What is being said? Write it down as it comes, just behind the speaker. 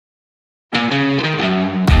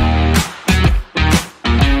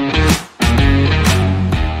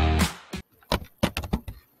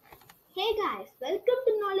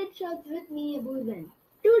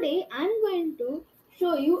Today I'm going to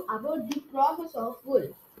show you about the process of wool.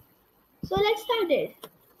 So let's start it.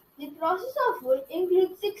 The process of wool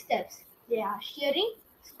includes 6 steps. They are shearing,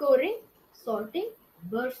 scouring, sorting,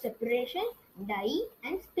 burr separation, dyeing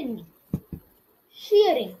and spinning.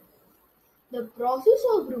 Shearing. The process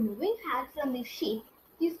of removing hair from the sheep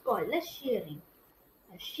is called as shearing.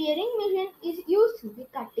 A shearing machine is used in the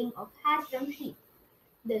cutting of hair from sheep.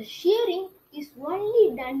 The shearing is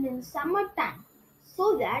only done in summertime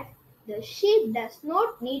so that the sheep does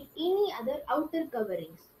not need any other outer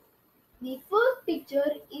coverings. The first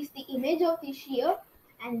picture is the image of the shear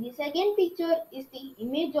and the second picture is the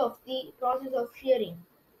image of the process of shearing.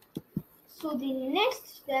 So the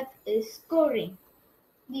next step is scouring.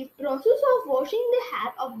 The process of washing the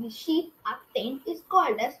hair of the sheep obtained is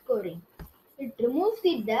called as scouring. It removes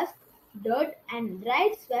the dust, dirt and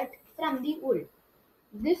dried sweat from the wool.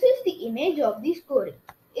 This is the image of the scouring.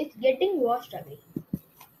 It's getting washed away.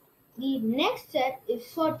 The next step is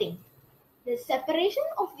sorting. The separation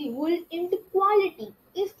of the wool into quality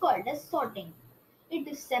is called as sorting. It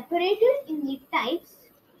is separated in the types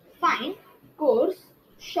fine, coarse,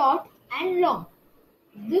 short and long.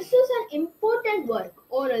 This is an important work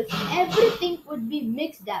or else everything would be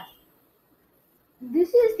mixed up.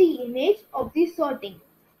 This is the image of the sorting.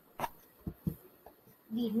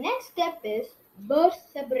 The next step is burrs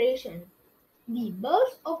separation. The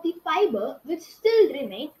burrs of the fiber which still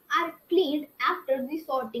remain are cleaned after the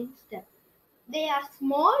sorting step. They are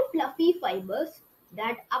small fluffy fibers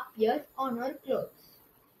that appear on our clothes.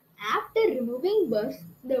 After removing burrs,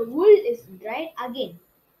 the wool is dried again.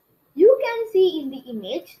 You can see in the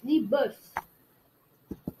image the burrs.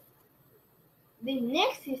 The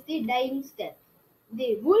next is the dyeing step.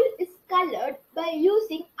 The wool is colored by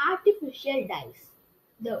using artificial dyes.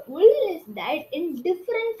 The wool is dyed in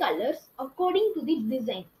different colors according to the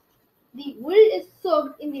design. The wool is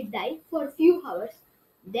soaked in the dye for a few hours,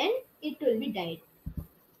 then it will be dyed.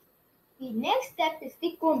 The next step is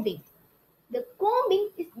the combing. The combing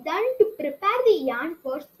is done to prepare the yarn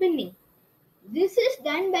for spinning. This is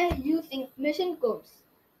done by using machine combs.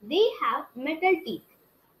 They have metal teeth.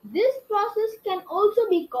 This process can also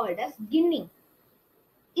be called as ginning.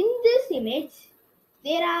 In this image,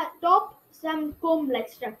 there are top some comb-like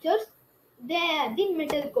structures. They are the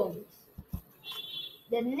metal combs.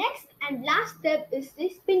 The next and last step is the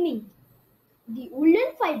spinning. The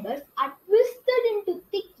woolen fibers are twisted into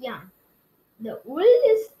thick yarn. The wool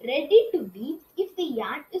is ready to weave if the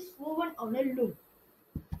yarn is woven on a loom.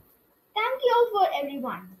 Thank you all for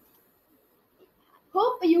everyone.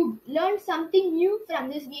 Hope you learned something new from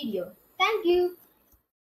this video. Thank you.